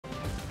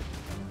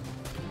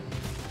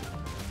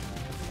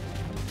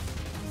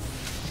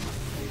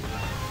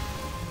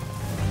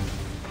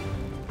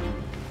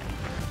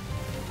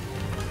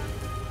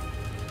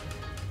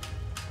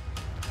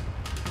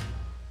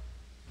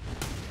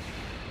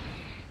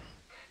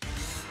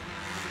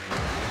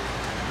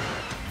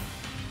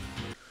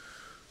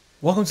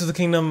Welcome to the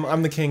kingdom.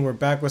 I'm the king. We're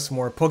back with some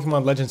more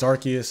Pokemon Legends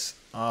Arceus.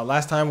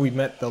 Last time we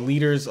met the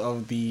leaders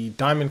of the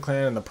Diamond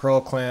Clan and the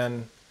Pearl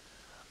Clan.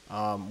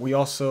 We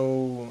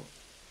also,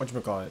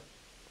 whatchamacallit?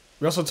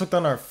 We also took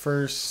down our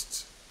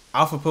first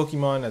Alpha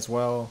Pokemon as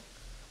well,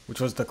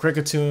 which was the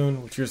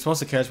Kricketune, which we were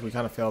supposed to catch, but we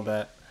kind of failed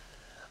at.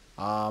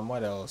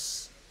 What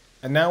else?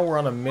 And now we're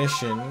on a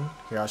mission.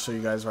 Here, I'll show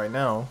you guys right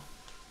now.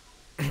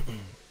 Oh,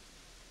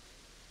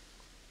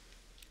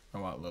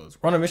 wow, loads.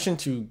 We're on a mission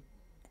to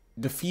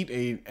defeat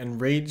a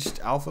enraged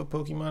alpha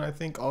Pokemon, I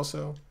think,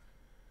 also.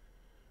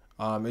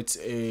 It's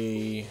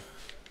a,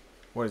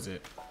 what is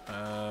it?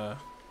 A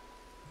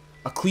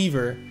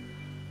Kleavor,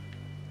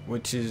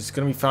 which is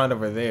gonna be found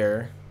over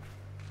there.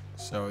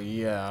 So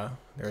yeah,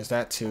 there's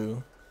that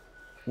too.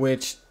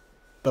 Which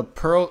the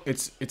Pearl,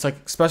 it's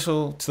like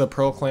special to the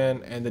Pearl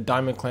Clan, and the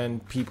Diamond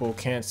Clan people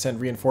can't send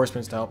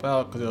reinforcements to help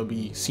out because it'll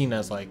be seen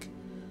as like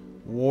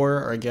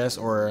war, or I guess,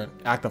 or an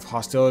act of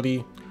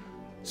hostility.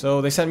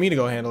 So they sent me to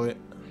go handle it.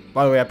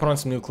 By the way, I put on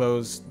some new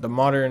clothes. The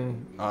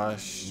modern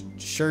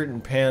shirt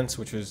and pants,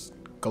 which was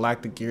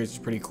galactic gears, is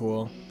pretty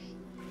cool.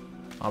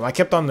 I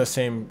kept on the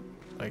same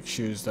like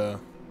shoes though.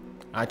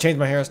 I changed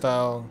my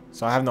hairstyle,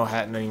 so I have no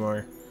hat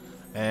anymore,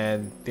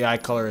 and the eye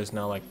color is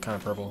now like kind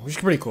of purple, which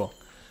is pretty cool.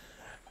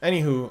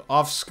 Anywho,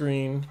 off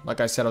screen, like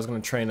I said, I was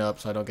gonna train up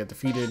so I don't get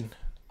defeated.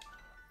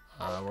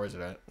 Where is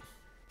it at?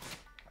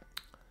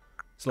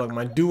 So look,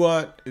 my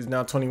Duat is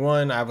now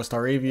 21. I have a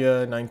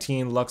Staravia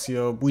 19,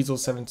 Luxio, Buizel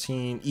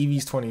 17,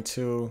 Eevee's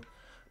 22,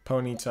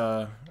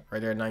 Ponyta right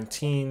there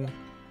 19.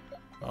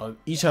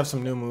 Each have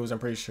some new moves, I'm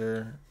pretty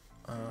sure.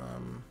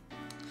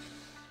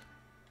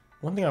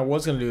 One thing I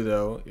was gonna do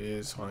though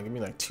is, hold on, give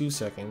me like 2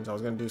 seconds. I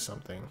was gonna do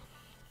something.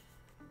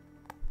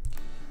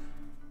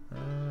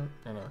 No,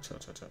 chill.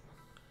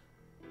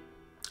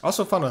 I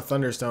also found a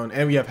Thunderstone,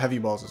 and we have Heavy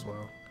Balls as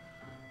well.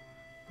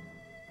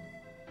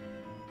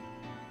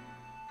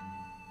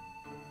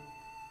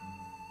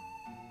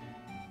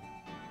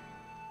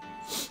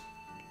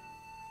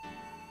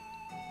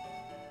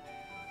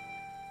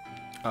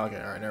 Okay,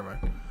 alright, never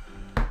mind.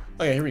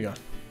 Okay, here we go.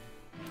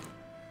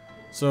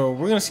 So,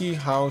 we're gonna see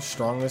how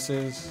strong this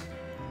is.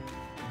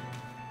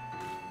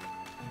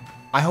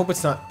 I hope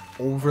it's not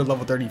over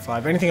level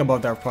 35. Anything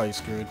above that, we're probably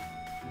screwed.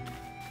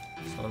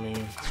 So, let me...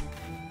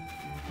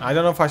 I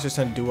don't know if I should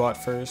send Duat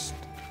first.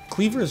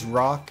 Kleavor is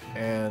Rock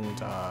and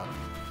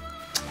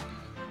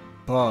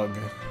Bug.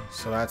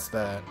 So, that's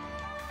that.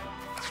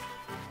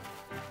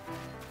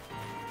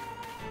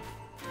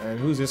 And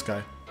who's this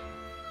guy?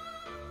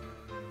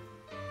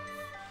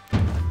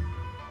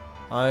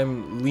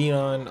 I'm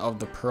Leon of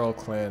the Pearl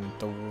Clan,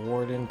 the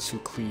Warden to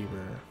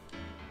Kleavor.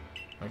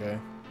 Okay.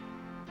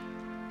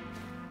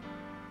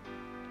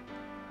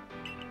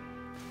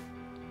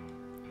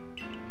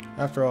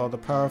 After all, the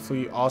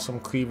powerfully awesome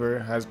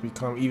Kleavor has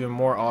become even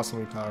more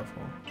awesomely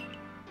powerful.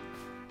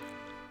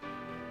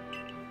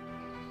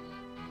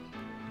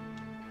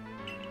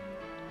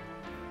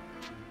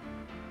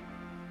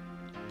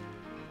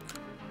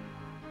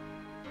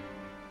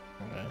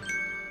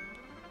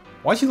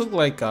 Why'd you look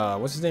like,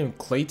 what's his name,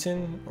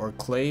 Clayton or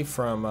Clay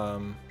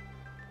from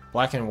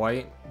Black and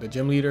White, the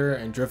gym leader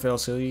in Driftvale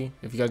City,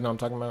 if you guys know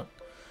what I'm talking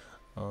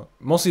about?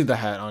 Mostly the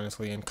hat,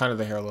 honestly, and kind of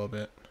the hair a little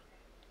bit.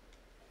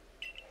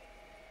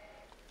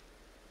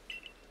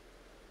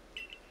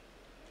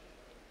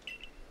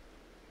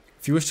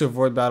 If you wish to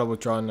avoid battle,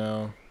 withdraw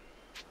now.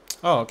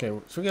 Oh, okay,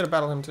 so we gotta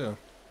battle him too.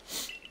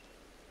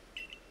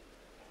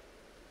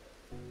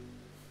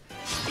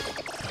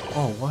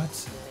 Oh, what?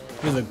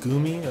 Here's a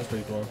Goomy? That's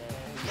pretty cool.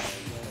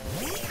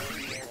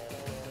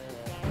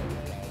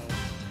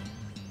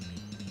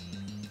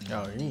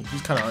 Oh,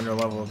 he's kind of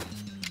under-leveled.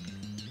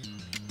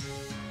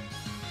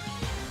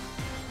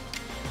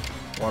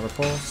 Water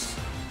Pulse.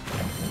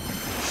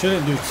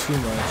 Shouldn't do too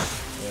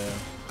much. Yeah.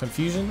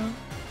 Confusion, though?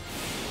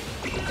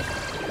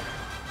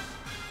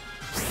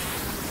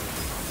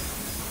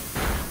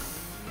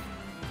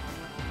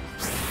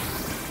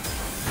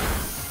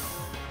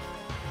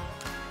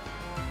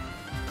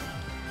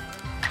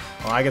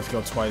 Oh, I get to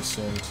go twice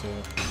soon, too.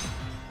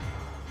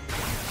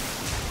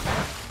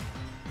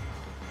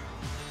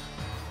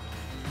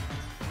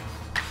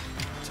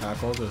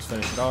 Tackle, just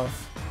finish it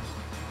off.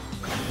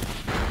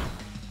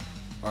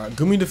 Alright,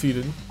 Gumi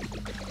defeated.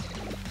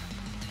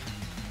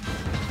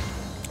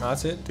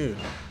 That's it, dude.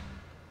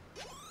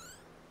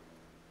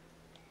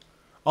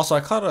 Also, I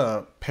caught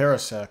a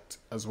Parasect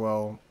as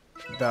well.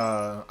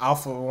 The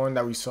alpha one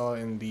that we saw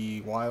in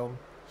the wild.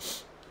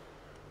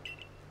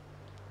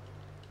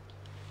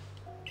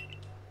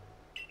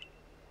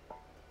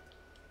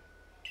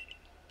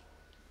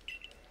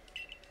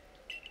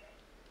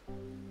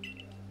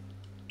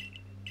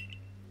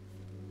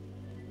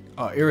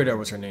 Irida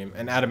was her name,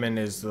 and Adaman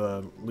is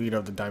the leader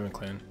of the Diamond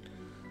Clan.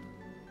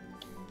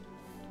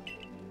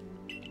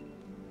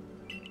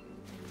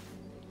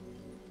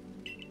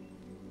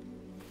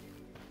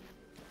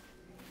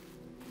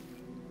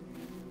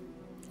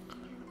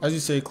 As you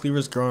say,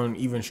 Kleavor's grown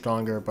even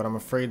stronger, but I'm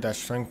afraid that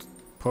strength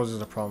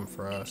poses a problem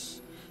for us.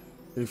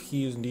 If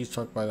he is indeed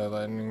struck by that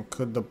lightning,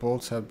 could the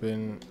bolts have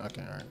been...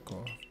 Okay, alright,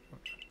 cool.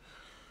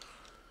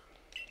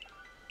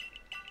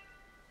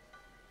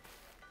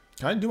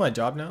 Can I do my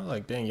job now?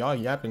 Like, dang, y'all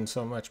yapping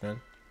so much, man.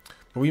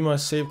 But we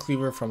must save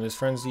Kleavor from this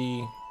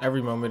frenzy.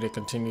 Every moment it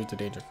continues, the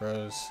danger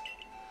grows.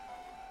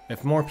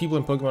 If more people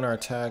in Pokemon are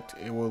attacked,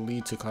 it will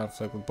lead to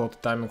conflict with both the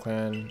Diamond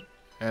Clan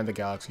and the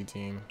Galaxy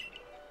team.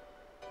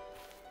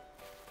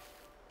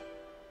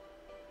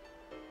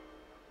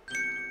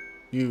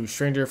 You,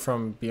 stranger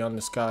from beyond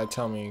the sky,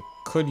 tell me,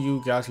 could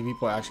you Galaxy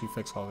people actually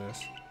fix all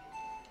this?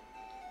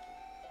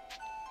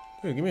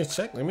 Dude, give me a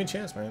check. Give me a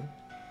chance, man.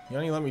 You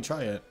don't even let me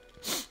try it.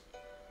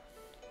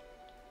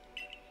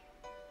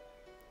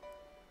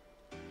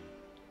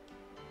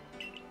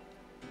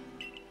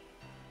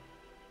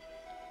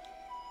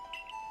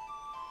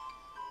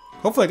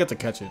 Hopefully I get to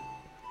catch it.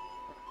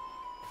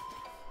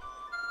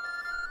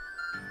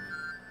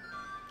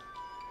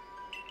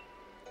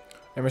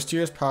 A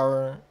mysterious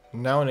power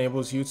now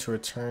enables you to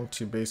return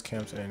to base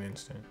camps in an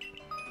instant.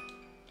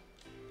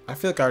 I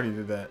feel like I already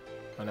did that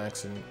on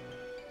accident.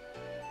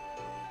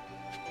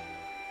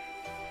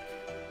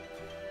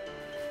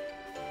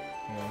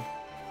 Yeah.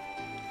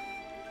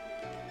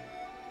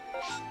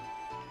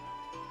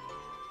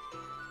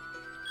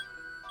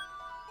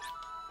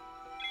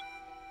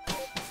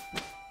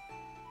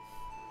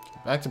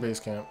 Back to base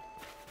camp.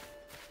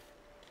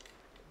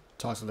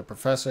 Talk to the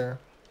professor.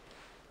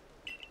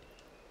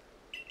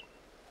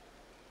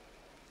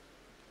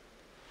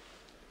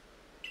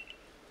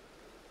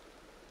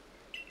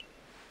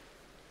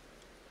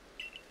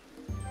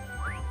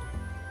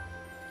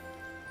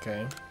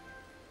 Okay.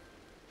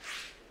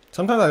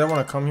 Sometimes I don't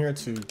want to come here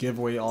to give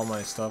away all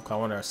my stuff, because I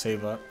want to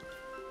save up.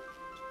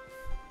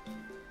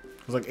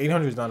 Because like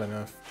 800 is not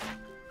enough.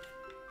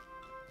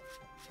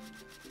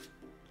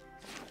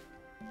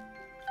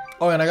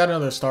 Oh, and I got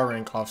another star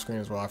rank off screen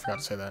as well. I forgot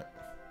to say that.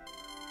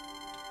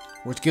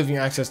 Which gives me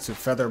access to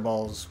feather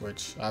balls,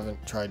 which I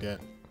haven't tried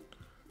yet.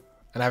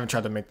 And I haven't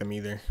tried to make them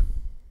either.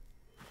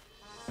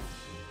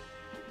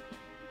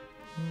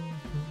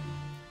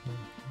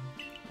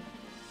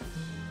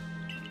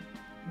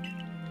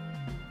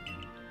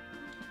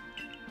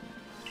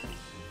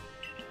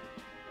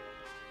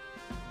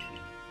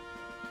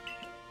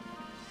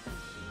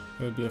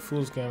 It would be a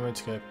fool's gamble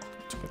to get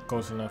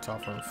close enough to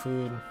offer him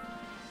food.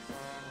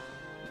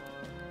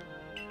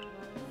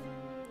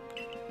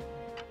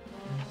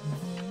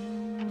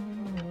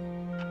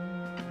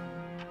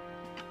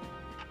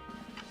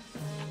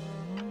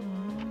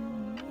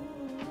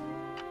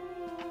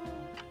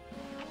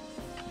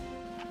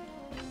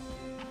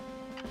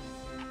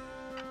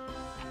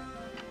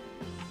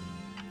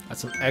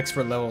 That's some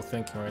expert level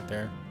thinking right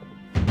there.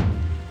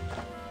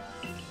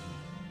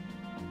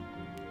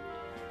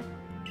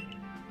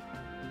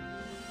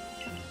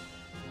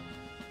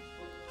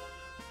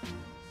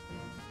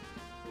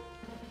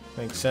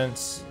 Makes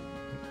sense.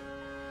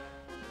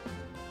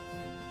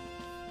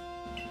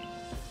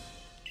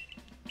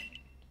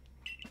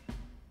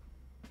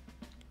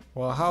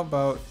 Well, how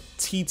about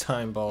tea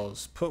time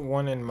balls? Put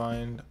one in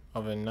mind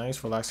of a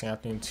nice relaxing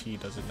afternoon tea,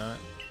 does it not?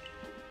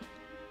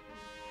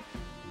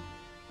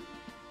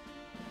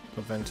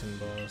 Prevention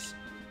balls.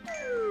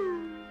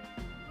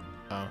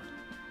 Oh.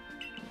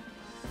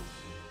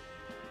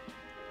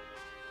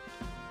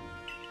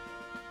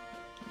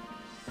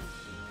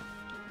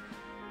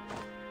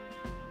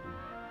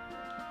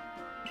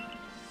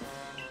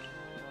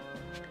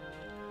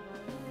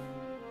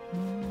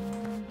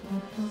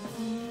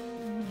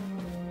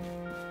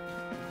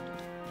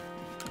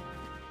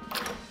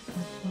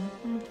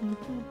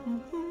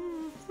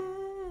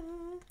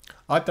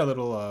 I like that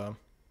little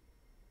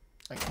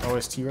like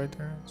OST right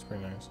there. It's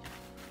pretty nice.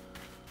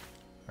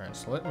 Alright,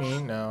 so let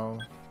me now.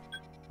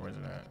 Where's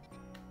it at?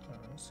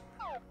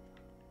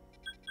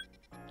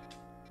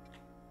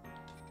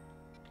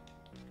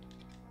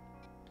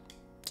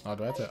 Oh,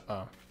 do I have to?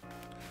 Oh.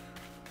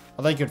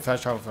 I thought you could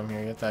fast travel from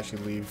here. You have to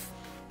actually leave.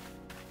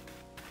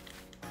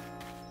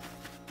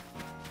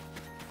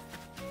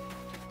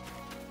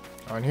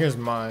 Oh, and here's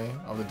Mai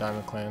of the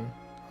Diamond Clan.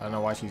 I don't know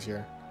why she's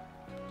here.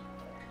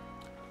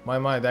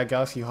 My, that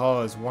Galaxy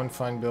Hall is one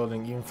fine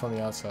building, even from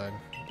the outside.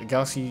 The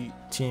Galaxy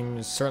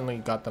team certainly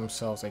got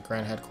themselves a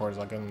grand headquarters,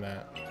 I'll give them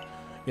that.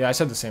 Yeah, I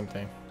said the same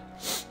thing.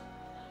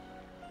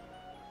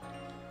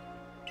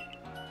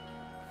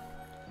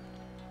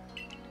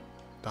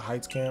 The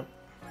Heights camp.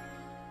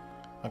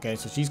 Okay,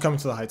 so she's coming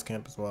to the Heights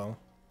camp as well.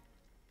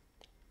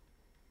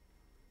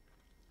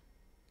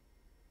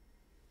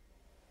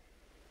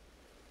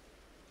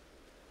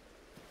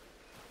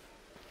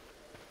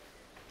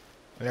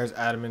 And there's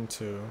Adamant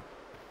too.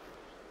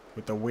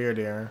 With the weird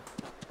air.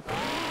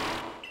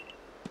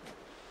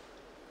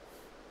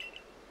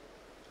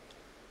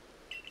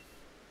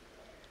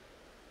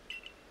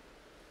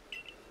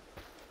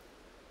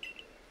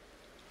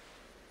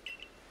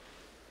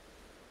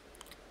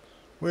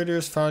 Weird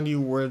ears found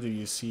you worthy,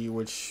 you see,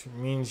 which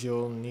means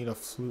you'll need a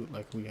flute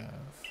like we have.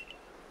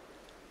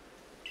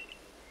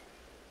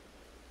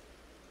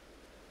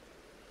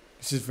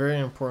 This is very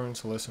important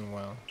to listen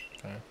well,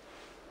 okay?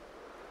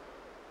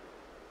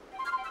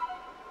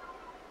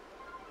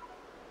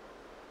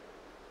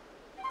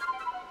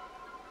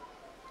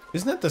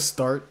 Isn't that the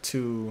start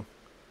to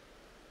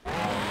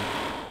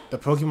the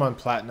Pokemon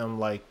Platinum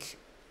like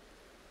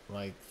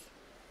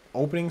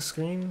opening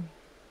screen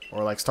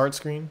or like start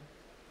screen?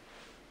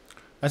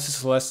 That's a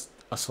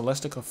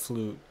Celestica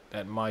flute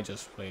that Mai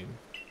just played.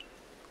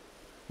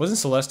 Wasn't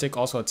Celestic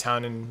also a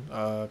town in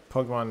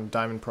Pokemon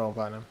Diamond, Pearl, and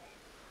Platinum?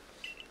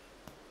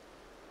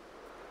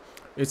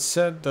 It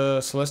said the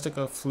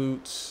Celestica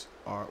flutes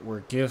were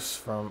gifts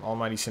from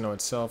Almighty Sinnoh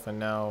itself, and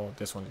now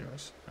this one's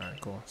yours.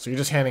 Alright, cool. So you're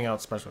just handing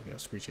out special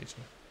gifts. Appreciate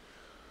you.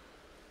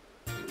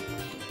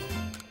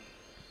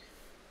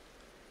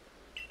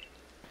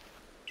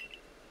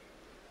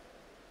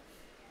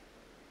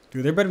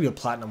 Dude, there better be a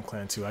Platinum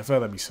clan too. I feel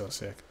like that'd be so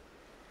sick.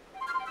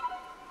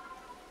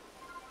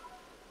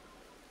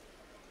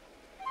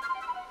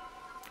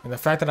 And the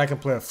fact that I can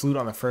play a flute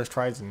on the first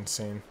try is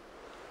insane.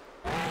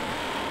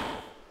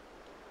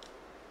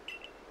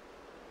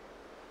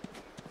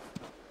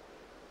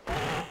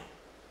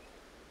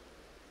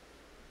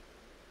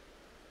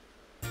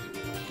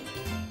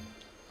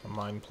 A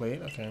mind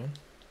plate, okay.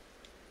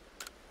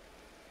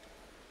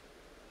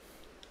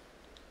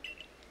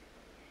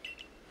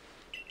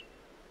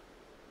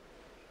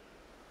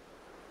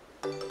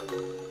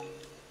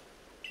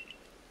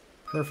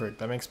 Perfect.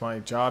 That makes my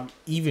job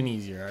even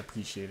easier. I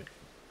appreciate it.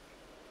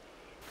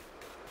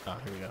 Ah,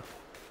 here we go.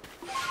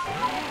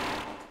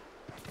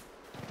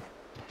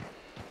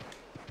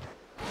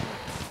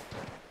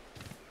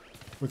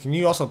 Wait, can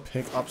you also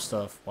pick up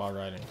stuff while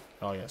riding?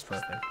 Oh, yes,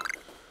 perfect.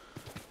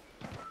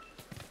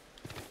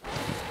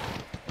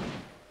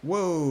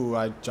 Whoa,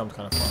 I jumped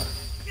kind of far.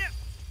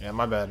 Yeah,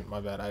 my bad, my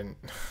bad. I didn't.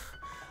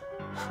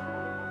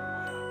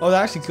 Oh,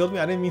 that actually killed me.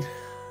 I didn't mean.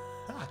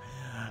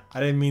 I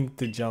didn't mean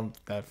to jump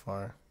that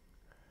far.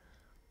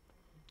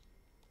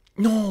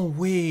 No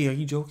way, are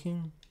you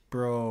joking?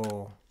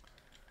 Bro.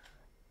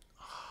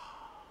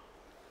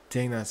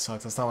 Dang, that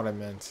sucks. That's not what I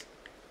meant.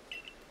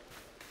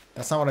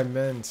 That's not what I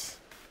meant.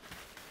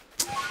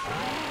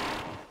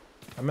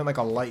 I meant like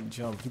a light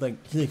jump. He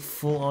like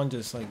full on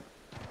just like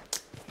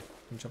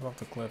jump off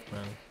the cliff,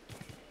 man.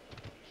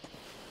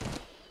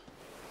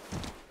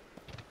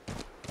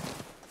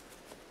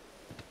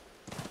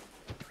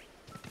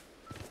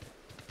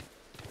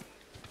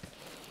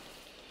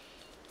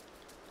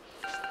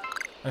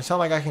 It's not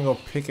like I can go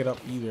pick it up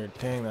either.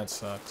 Dang, that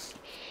sucks.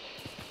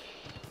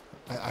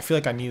 I feel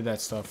like I needed that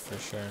stuff for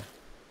sure.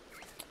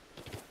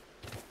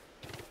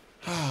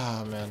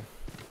 Ah, man.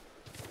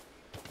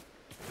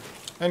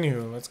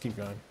 Anywho, let's keep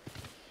going.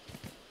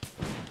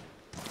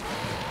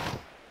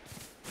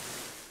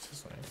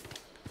 Just like...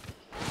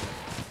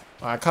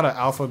 Oh, I caught an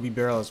Alpha B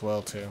barrel as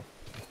well, too.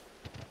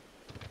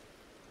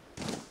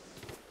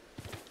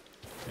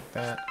 Like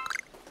that.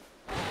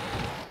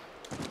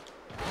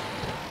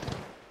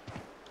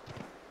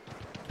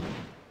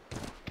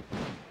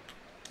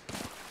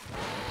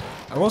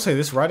 I will say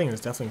this riding is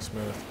definitely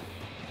smooth.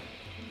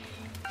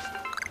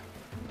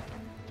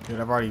 Dude,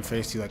 I've already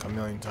faced you like a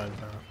million times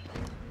now.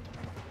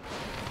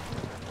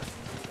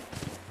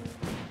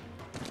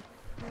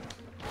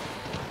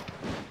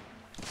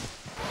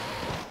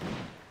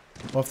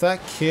 Well, if that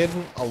kid,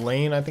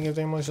 Elaine, I think his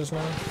name was just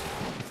now,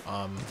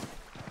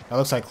 that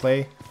looks like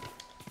Clay.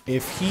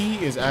 If he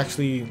is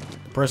actually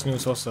the person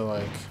who's supposed to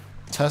like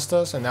test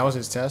us, and that was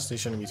his test, it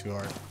shouldn't be too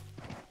hard.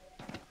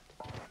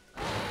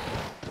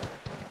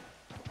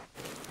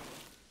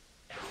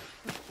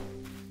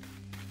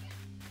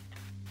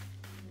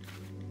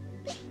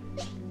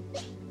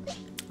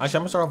 Actually,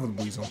 I'm gonna start off with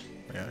Weasel.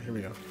 Yeah, here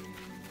we go.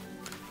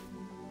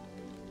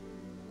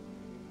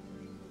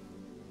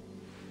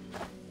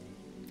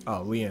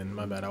 Oh, Leon,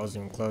 my bad. I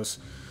wasn't even close.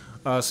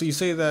 So you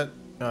say that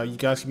you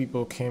Galaxy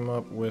people came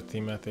up with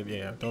the method.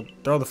 Yeah, don't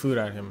throw the food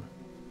at him.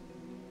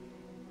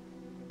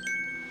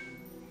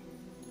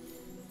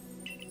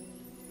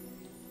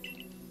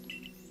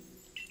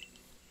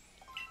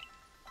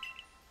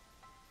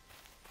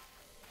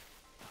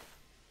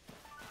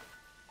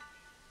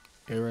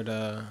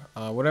 Irida,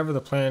 whatever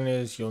the plan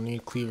is, you'll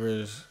need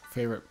Kleavor's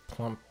favorite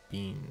plump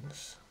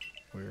beans.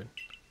 Weird.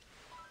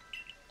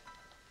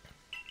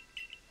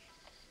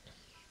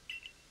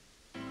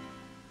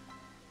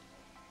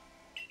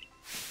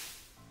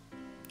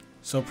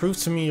 So prove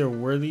to me you're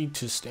worthy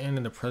to stand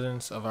in the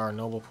presence of our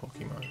noble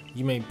Pokemon.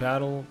 You may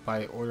battle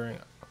by ordering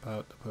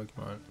about the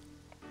Pokemon.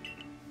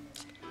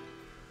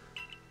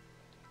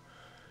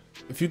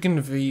 If you can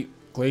defeat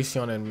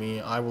Glaceon and me,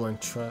 I will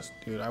entrust...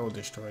 Dude, I will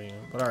destroy you.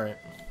 But alright.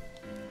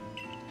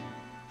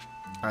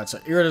 Alright, so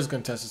Irida's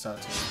gonna test this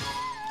out too.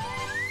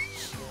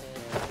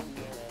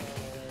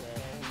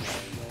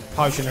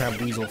 Probably shouldn't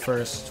have Weasel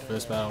first for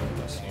this battle.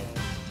 Let's see.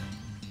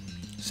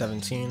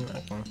 17.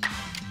 Okay.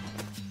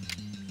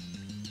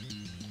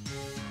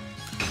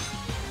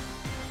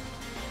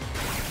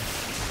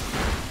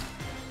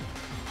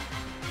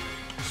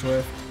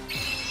 Swift.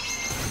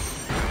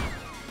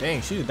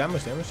 Dang, she did that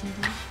much damage to you,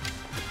 dude?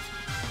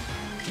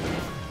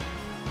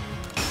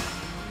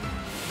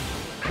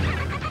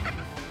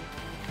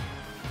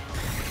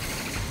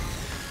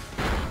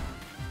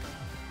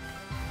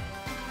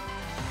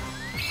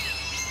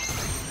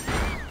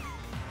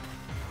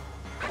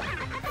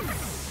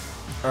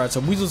 Alright, so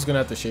Weasel's gonna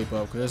have to shape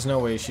up because there's no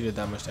way she did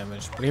that much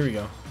damage. But here we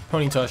go.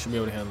 Ponyta should be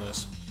able to handle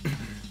this.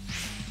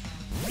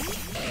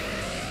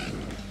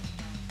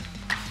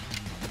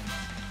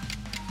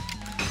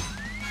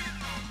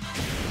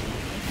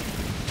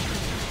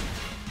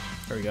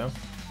 There we go.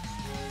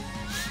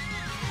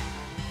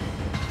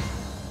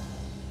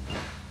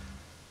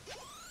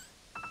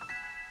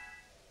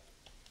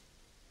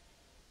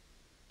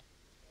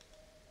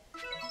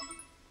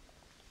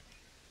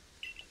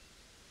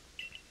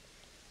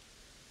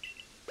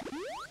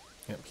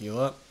 Yep, heal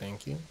up.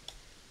 Thank you.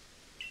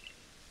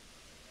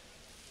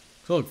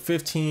 So look,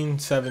 15,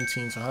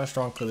 17. So how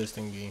strong could this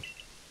thing be?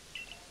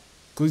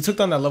 Because we took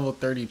down that level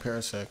 30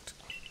 Parasect.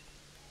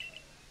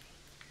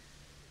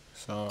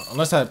 So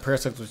unless that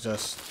Parasect was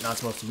just not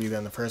supposed to be there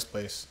in the first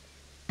place.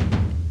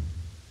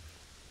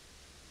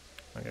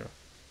 Okay.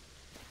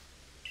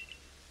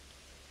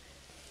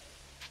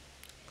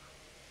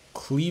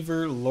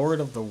 Kleavor, Lord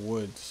of the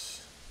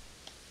Woods.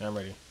 Yeah, I'm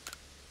ready.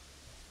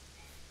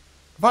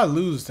 If I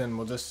lose, then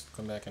we'll just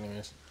come back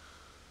anyways.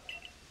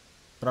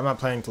 But I'm not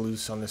planning to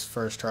lose on this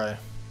first try.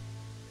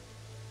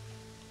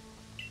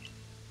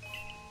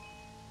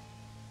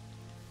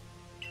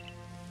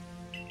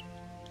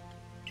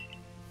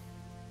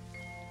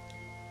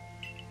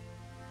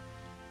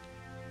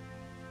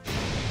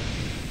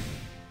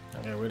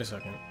 Okay, wait a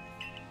second.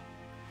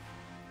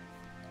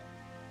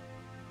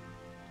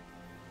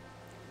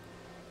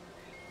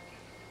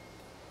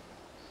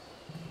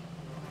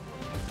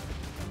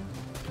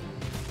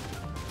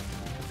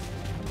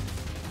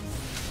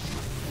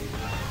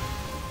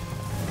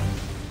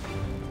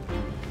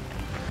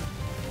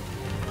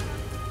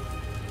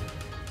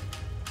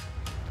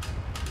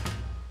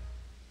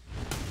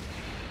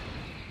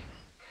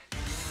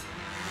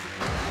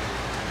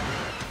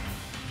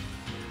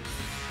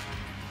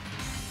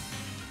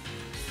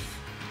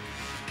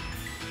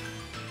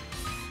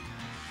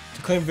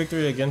 To claim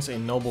victory against a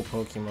noble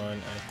Pokemon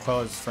and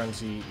quell its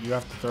frenzy, you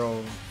have to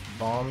throw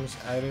bombs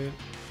at it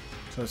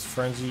so its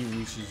frenzy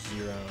reaches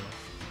 0.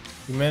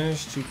 You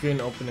manage to create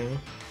an opening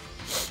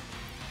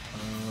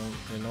in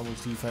the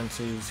noble's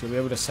defenses. You'll be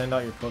able to send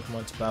out your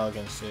Pokemon to battle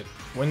against it.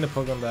 Win the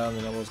Pokemon battle and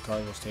the noble's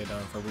card will stay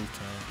down for a brief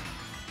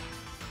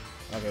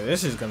time. Okay,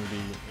 this is gonna be...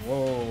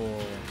 Whoa.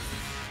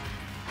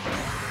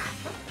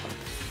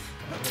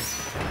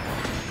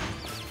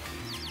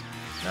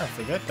 Nah,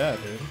 forget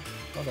that, dude.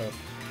 Hold up.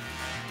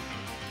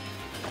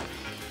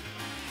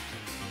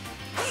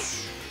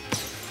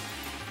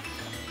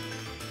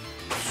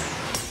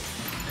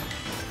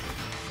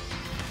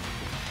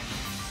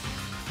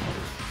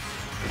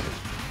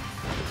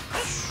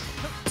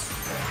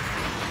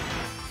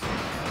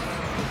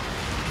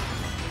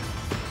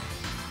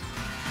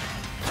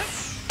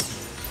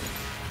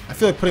 I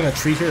feel like putting a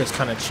treat here is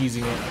kind of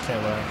cheesing it. I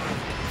can't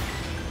lie.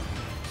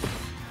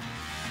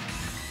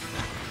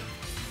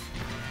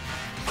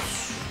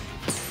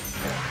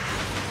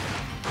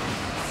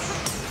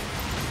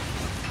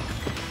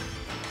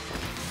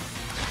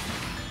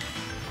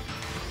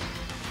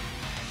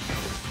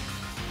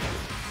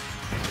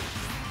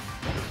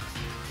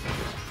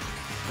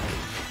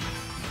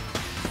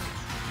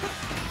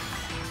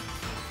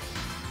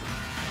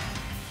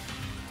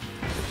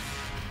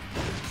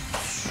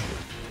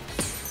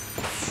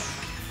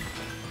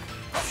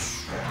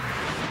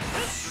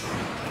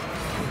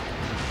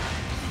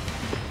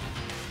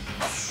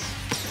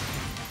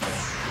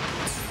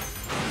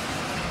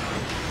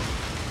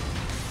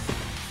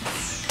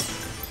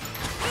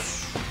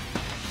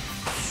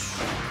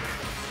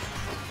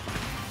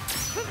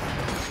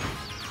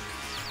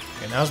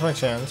 Okay, now's my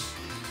chance.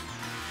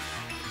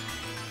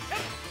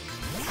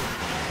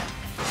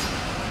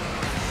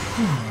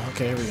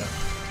 Okay, here we go.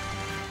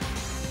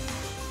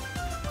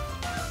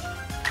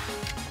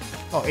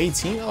 Oh,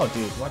 18? Oh,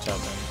 dude, watch out,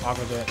 man.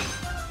 Aqua Jet.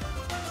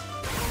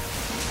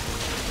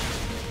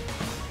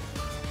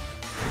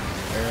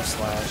 Air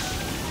Slash.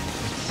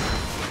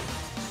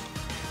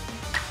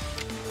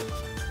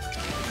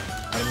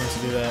 I didn't mean to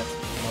do that.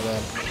 My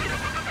bad.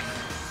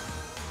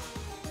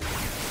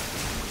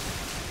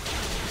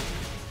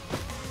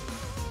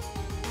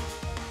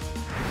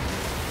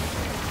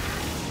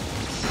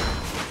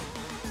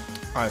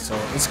 Alright, so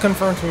it's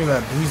confirmed to me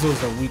that Weasel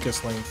is the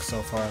weakest link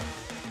so far.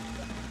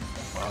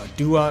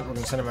 Duat, we're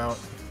gonna send him out.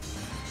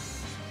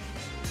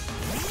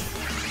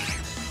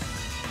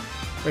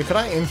 Wait, could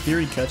I in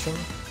theory catch him?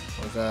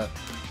 Or is that...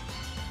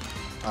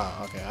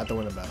 Ah, okay, I have to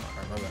win the battle.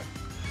 Alright, my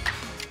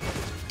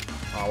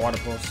bad. Water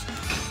Pulse.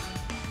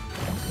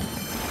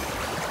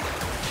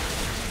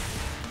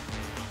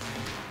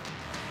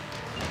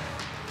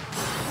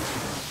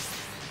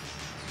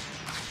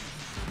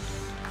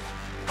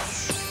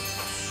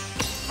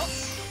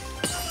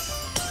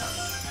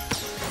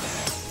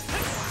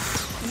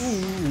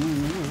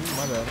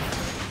 My bad.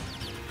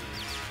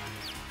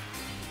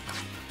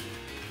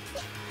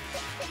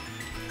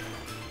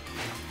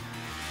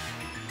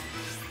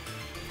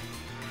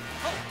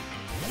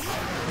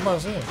 What am I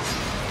saying?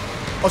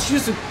 Oh, she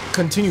used to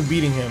continue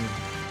beating him,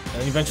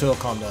 and eventually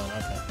he'll calm down.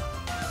 Okay.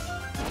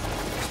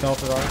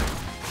 Stealth Rock.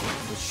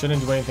 which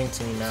shouldn't do anything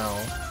to me now.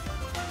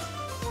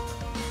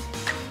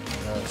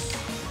 Yes.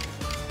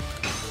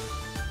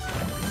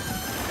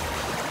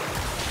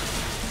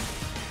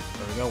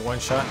 There we go, one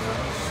shot.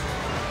 Nice.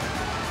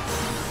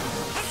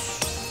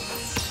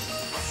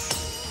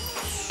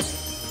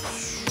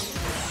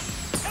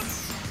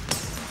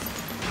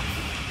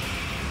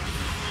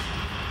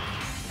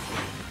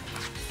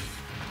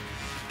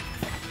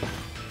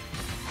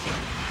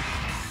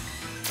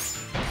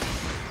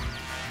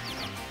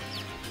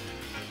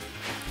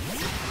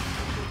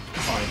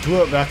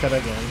 Do it back at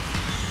again.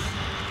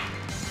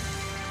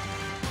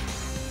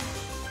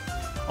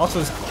 Also,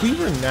 is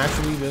Kleavor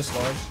naturally this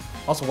large?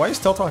 Also, why is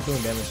Teltalk doing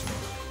damage to me?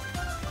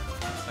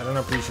 I don't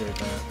appreciate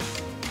that.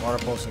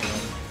 Water pulse again.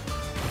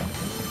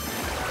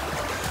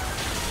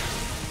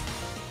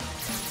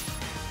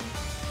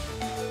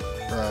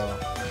 Bro.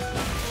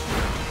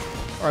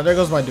 Alright, there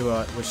goes my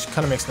duo, which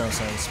kind of makes no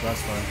sense, but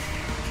that's fine.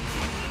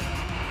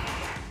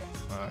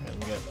 Alright, let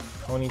me get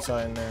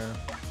Ponyta in there.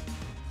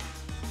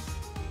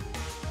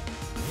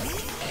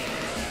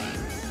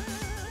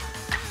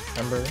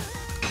 Ember.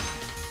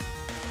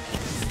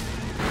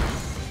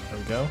 There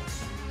we go.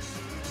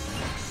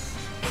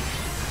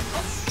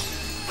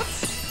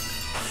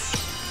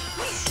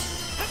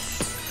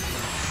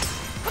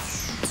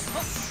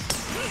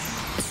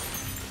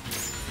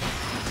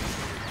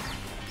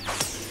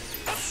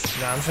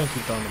 Nah, I'm just gonna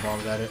keep throwing the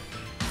bombs at it.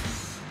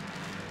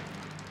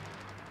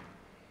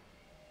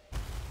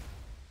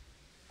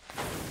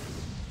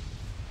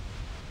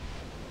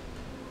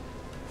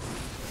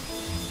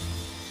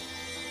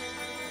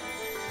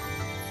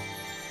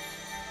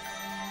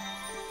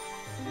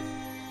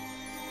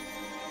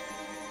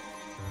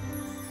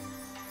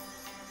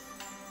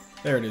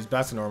 There it is,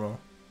 back to normal.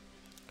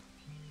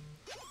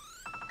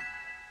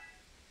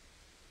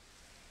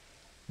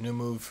 New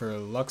move for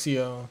Luxio,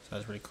 so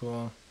that's pretty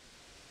cool.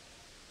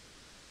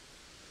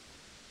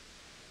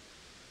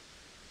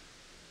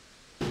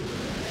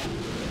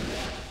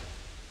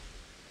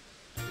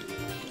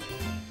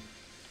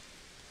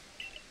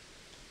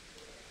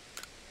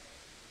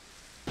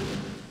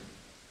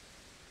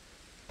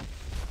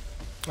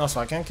 Also,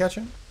 I can't catch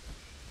him?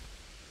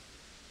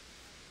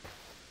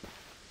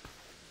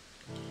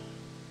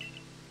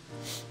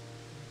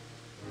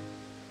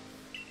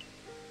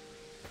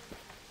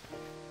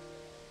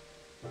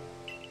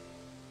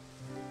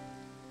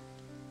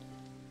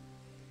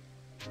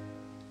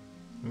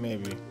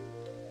 Maybe.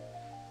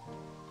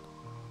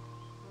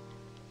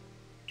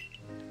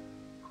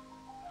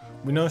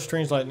 We know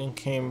strange lightning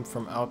came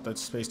from out that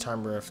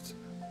space-time rift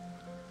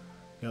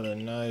the other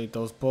night.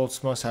 Those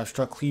bolts must have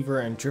struck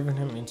Kleavor and driven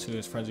him into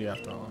his frenzy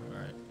after all.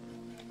 Alright.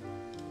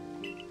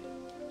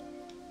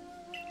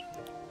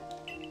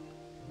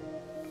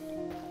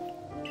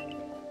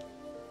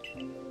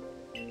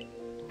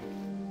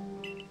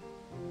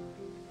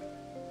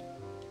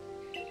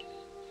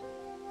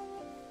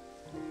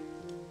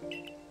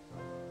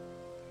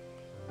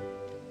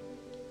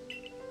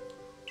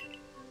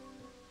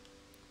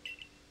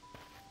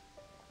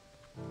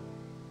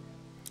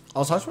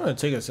 Also, I just want to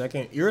take a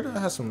second. Irida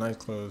has some nice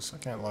clothes, I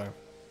can't lie.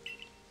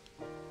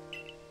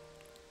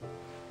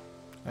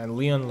 And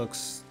Leon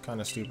looks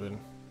kind of stupid.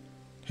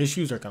 His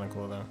shoes are kind of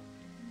cool though.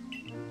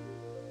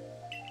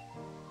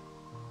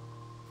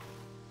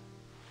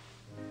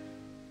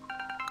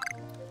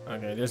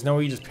 Okay, there's no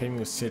way you just pay me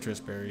with citrus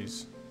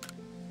berries.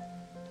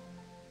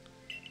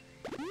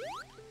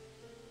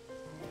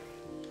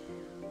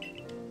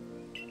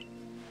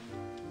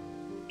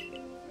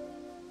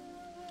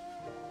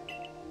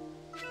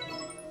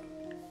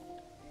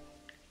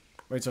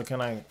 Wait, so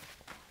can I...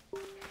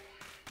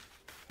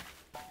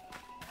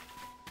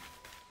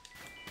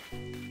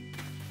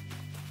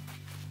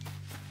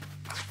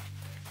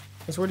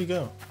 Where'd he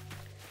go?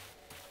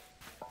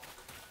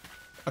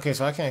 Okay,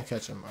 so I can't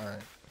catch him.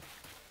 Alright.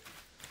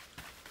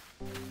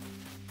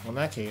 Well, in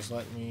that case,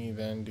 let me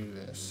then do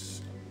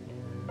this.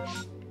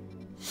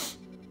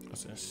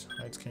 What's this?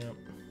 Heights camp.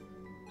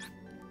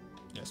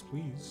 Yes,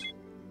 please.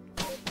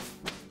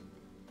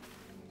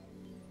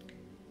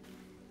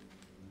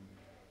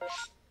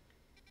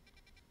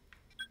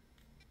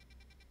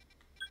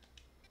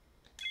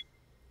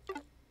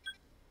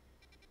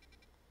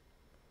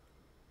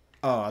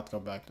 Oh, I have to go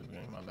back to the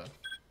beginning, my bad.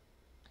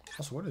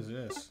 Also, what is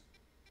this?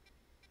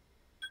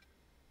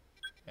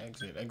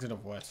 Exit. Exit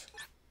of what?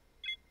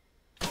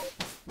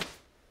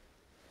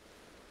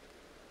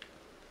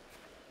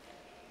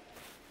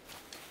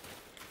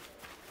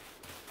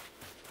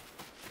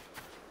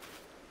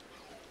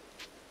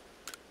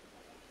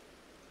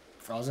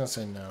 I was gonna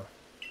say no.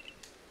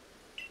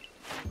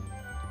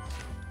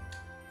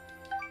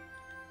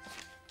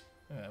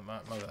 Yeah, my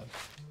bad.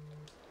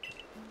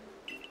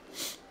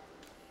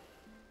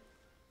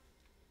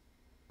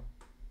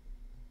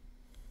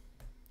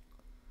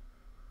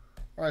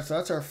 Alright, so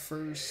that's our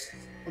first,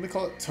 what do they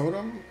call it?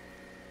 Totem?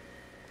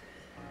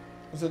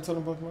 Was it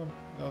totem Pokemon? Is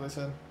that what they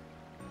said?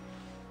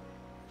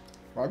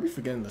 Well, I'd be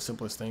forgetting the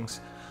simplest things.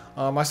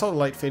 I saw the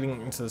light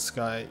fading into the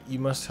sky. You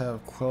must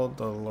have quelled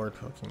the Lord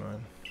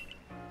Pokemon.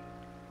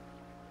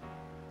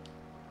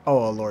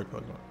 Oh, a Lord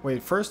Pokemon.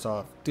 Wait, first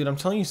off, dude, I'm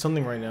telling you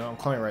something right now. I'm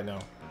calling it right now.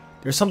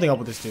 There's something up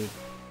with this dude.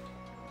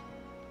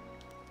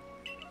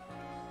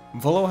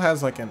 Volo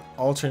has like an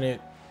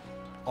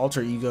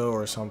alter ego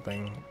or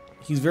something.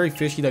 He's very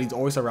fishy that he's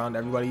always around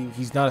everybody.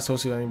 He's not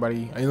associated with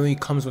anybody. And then he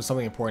comes when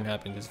something important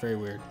happens. It's very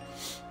weird.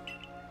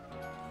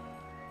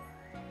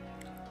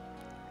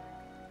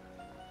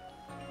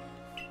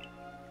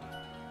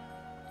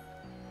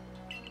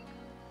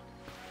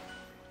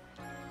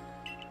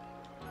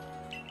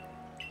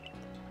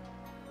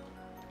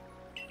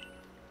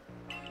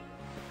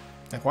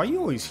 Like, why are you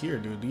always here,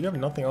 dude? Do you have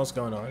nothing else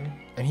going on?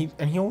 And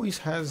he always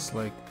has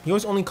like, he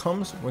always only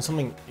comes when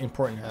something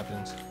important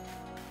happens.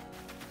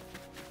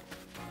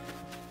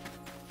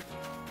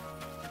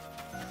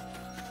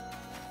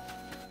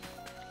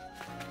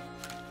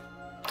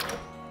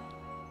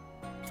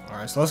 All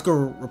right, so let's go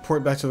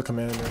report back to the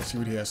commander and see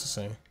what he has to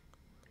say.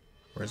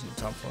 Where is he?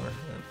 Top floor.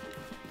 Yeah.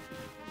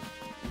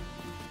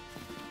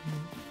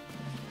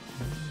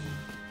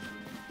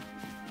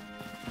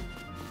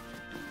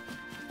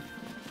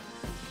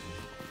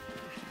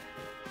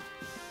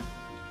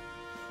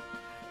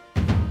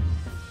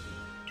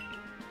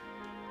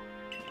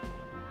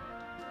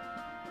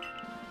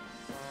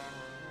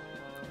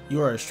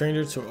 You are a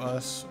stranger to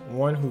us,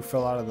 one who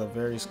fell out of the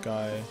very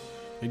sky,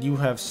 and you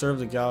have served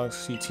the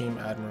Galaxy team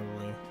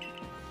admirably.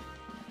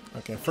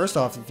 Okay, first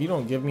off, if you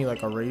don't give me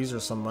like a raise or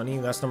some money,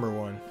 that's number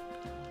one.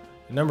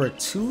 Number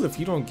two, if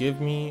you don't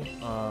give me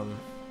an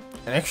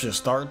extra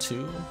star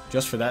too,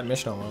 just for that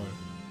mission alone.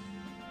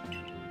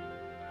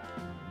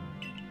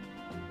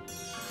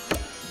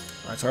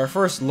 Alright, so our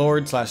first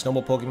Lord /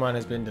 Noble Pokemon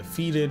has been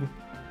defeated.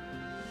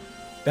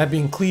 That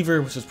being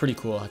Kleavor, which is pretty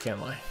cool, I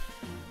can't lie.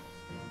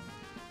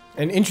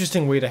 An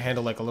interesting way to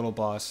handle like a little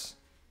boss.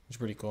 It's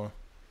pretty cool.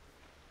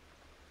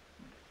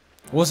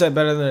 Was that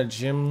better than a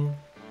gym,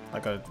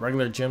 like a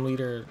regular gym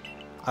leader?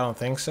 I don't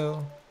think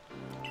so,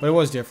 but it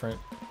was different.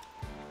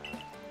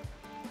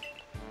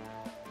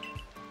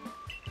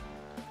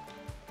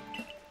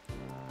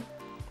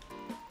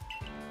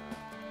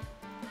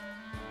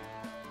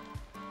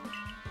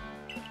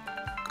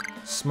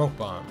 Smoke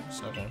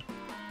bombs, okay.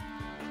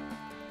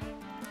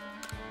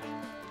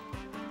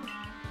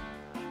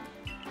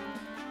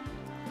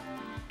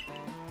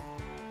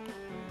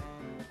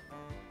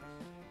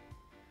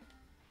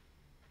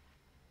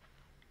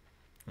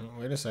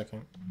 Wait a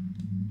second.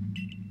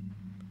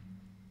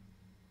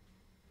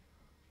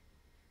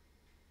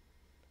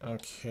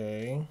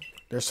 Okay.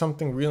 There's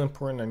something real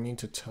important I need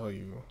to tell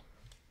you.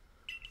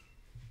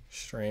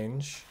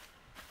 Strange.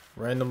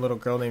 Random little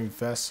girl named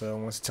Vessa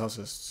wants to tell us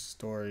a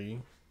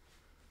story.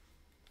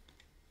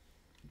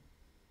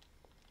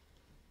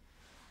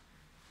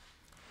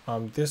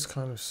 This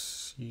kind of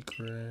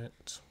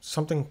secret.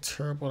 Something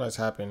terrible has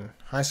happened.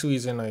 Hisui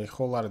is in a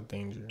whole lot of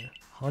danger.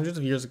 Hundreds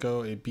of years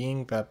ago, a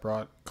being that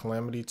brought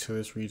calamity to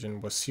this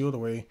region was sealed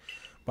away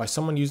by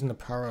someone using the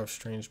power of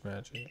strange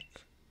magic.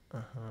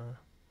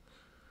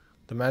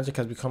 The magic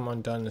has become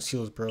undone and the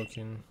seal is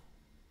broken.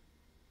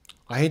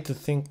 I hate to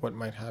think what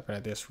might happen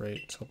at this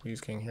rate, so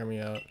please can you hear me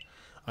out.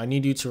 I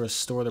need you to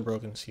restore the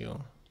broken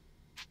seal.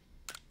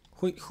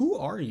 Wait, who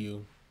are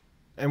you?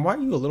 And why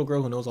are you a little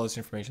girl who knows all this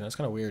information? That's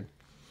kind of weird.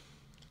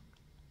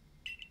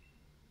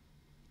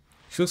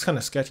 She looks kind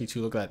of sketchy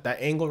too. Look at that.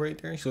 That angle right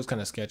there. She looks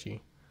kind of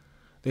sketchy.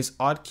 This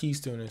odd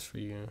keystone is for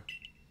you.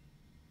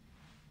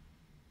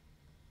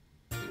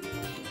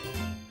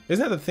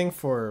 Isn't that the thing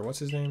for, what's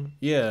his name?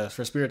 Yeah,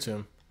 for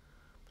Spiritomb.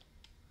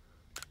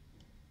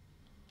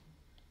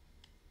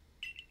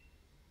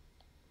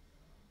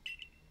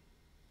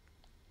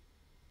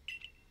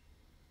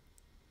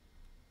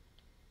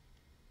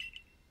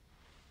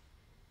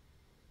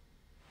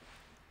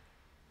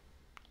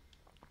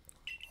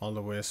 All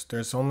the wisp.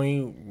 There's only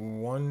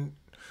one.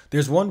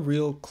 There's one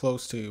real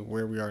close to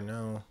where we are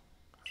now.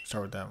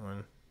 Start with that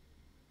one.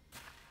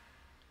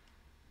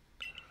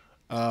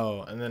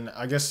 Oh, and then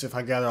I guess if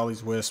I gather all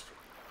these wisps,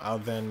 I'll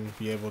then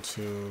be able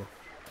to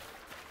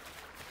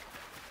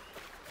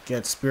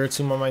get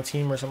Spiritomb on my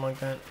team or something like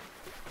that.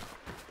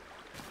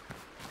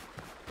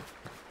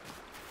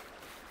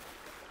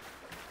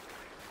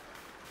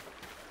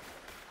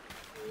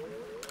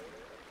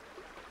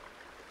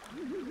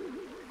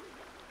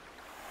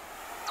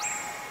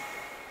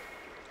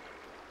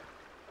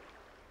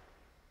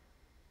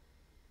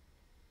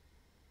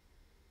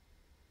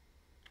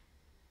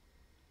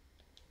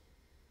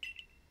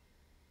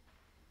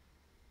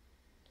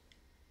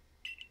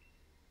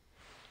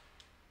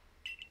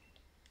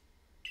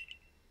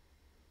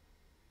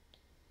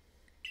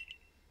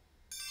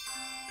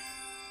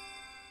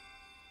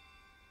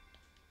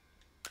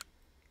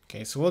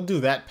 Okay, so we'll do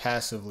that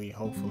passively,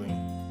 hopefully.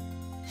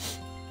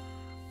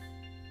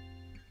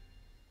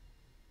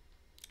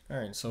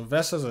 Alright, so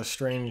Vessa's a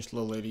strange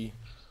little lady.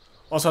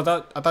 Also, I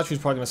thought she was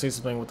probably gonna say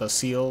something with a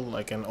seal,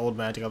 like an old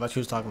magic. I thought she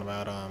was talking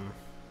about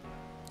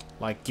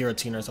like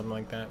Giratina or something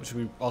like that, which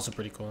would be also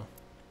pretty cool.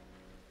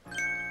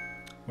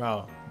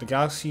 Wow, the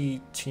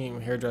Galaxy team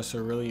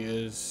hairdresser really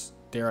is,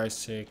 dare I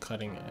say,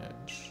 cutting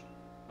edge.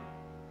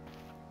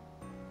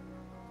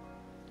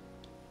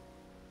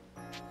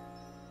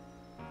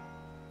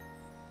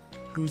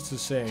 Who's to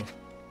say?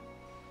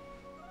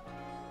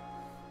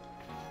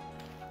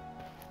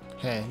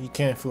 Hey, you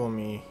can't fool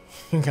me.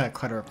 You got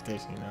quite a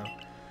reputation, you know.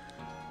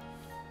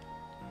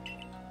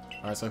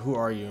 Alright, so who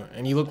are you?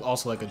 And you look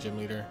also like a gym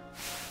leader.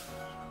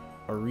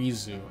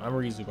 Rizu. I'm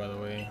Rizu, by the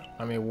way.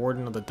 I'm a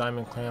warden of the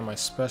Diamond Clan. My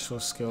special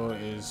skill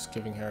is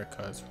giving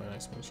haircuts. Very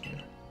nice to meet you.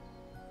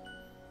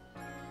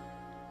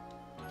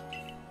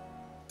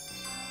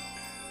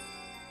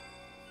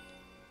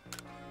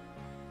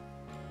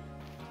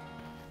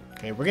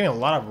 Okay, we're getting a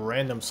lot of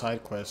random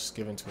side quests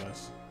given to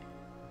us.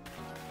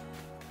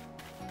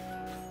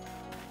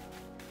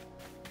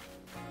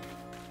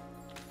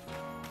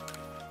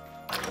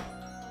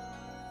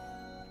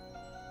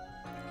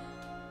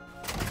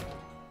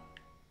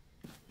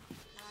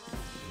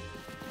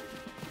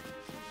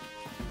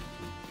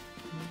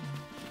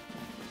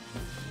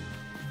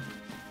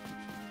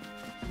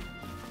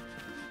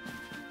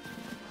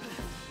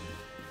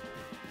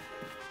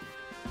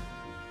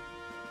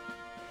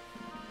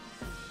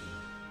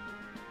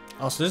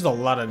 Also, there's a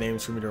lot of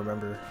names for me to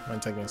remember.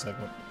 Might take me a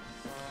second.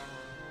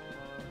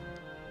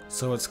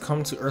 So it's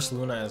come to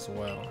Ursaluna as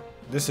well.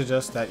 This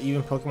suggests that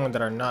even Pokemon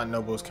that are not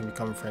nobles can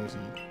become frenzied.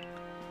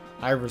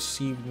 I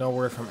received no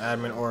word from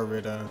admin or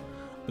Rita,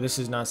 but this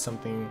is not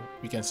something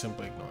we can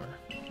simply ignore.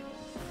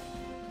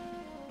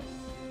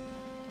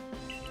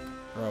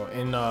 Bro,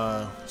 in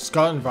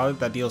Scarlet and Violet,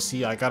 that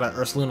DLC, I got an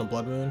Ursaluna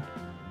Blood Moon.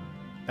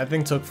 That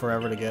thing took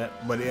forever to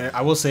get, but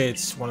I will say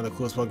it's one of the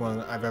coolest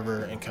Pokemon I've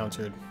ever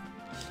encountered.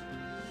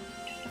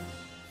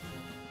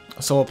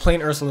 So will plain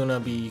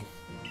Ursaluna be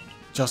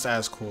just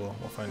as cool?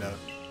 We'll find out.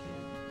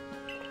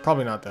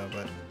 Probably not though,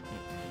 but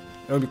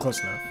it'll be close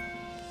enough.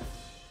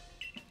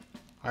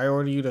 I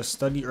order you to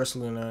study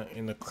Ursaluna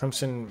in the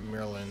Crimson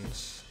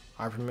Mirrorlands.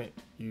 I permit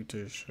you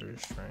to show your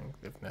strength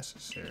if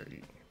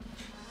necessary.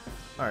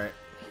 Alright.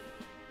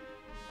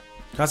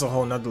 That's a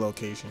whole nother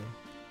location.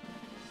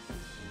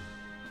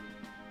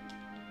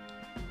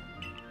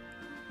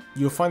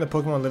 You'll find the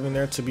Pokemon living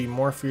there to be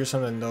more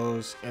fearsome than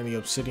those in the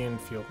Obsidian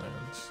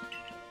Fieldlands.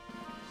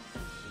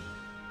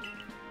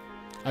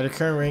 At your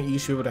current rank, you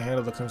should be able to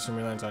handle the Crimson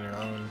Mirrorlands on your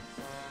own.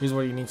 Here's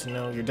what you need to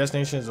know. Your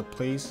destination is a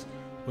place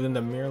within the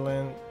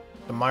Mirrorlands,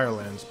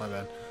 my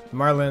bad. The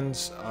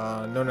Mirrorlands,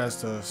 known as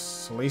the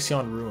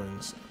Solaceon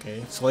Ruins.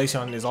 Okay,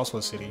 Solaceon is also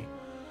a city.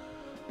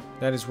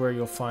 That is where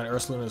you'll find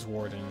Ursaluna's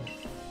warden.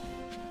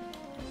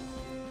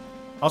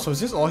 Also, is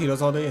this all he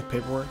does all day?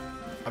 Paperwork?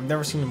 I've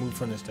never seen him move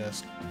from this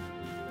desk.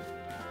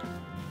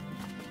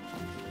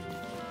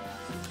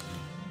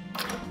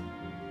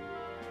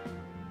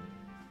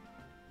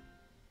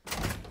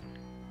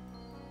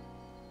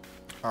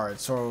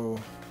 Alright, so...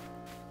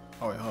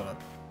 Oh wait, hold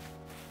up.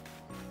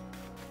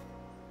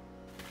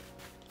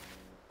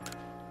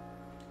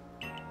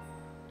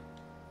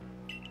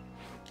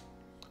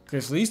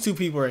 Okay, so these two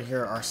people right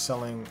here are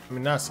selling... I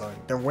mean, not selling.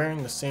 They're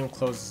wearing the same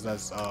clothes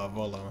as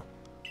Volo.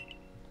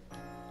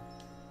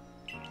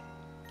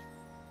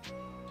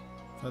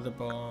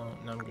 Featherball...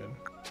 No, I'm good.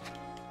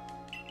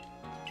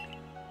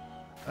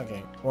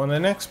 Okay, well in the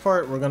next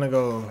part, we're gonna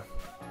go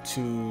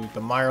to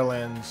the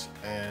Mirrorlands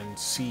and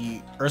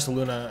see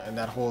Ursaluna and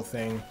that whole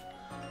thing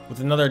with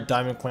another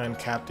Diamond Clan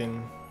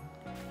captain.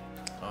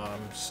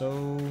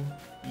 So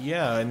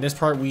yeah, in this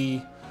part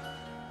we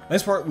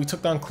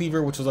took down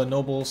Kleavor, which was a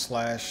noble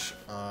slash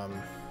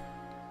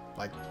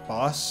like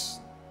boss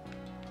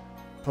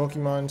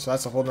Pokemon, so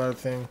that's a whole nother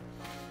thing,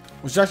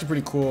 which is actually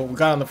pretty cool. We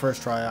got on the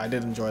first try. I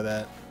did enjoy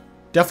that.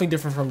 Definitely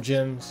different from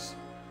gyms.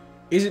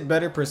 Is it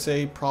better per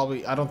se?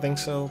 Probably. I don't think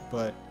so,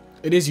 but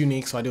it is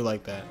unique, so I do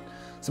like that.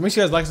 So make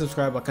sure you guys like and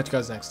subscribe. I'll catch you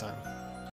guys next time.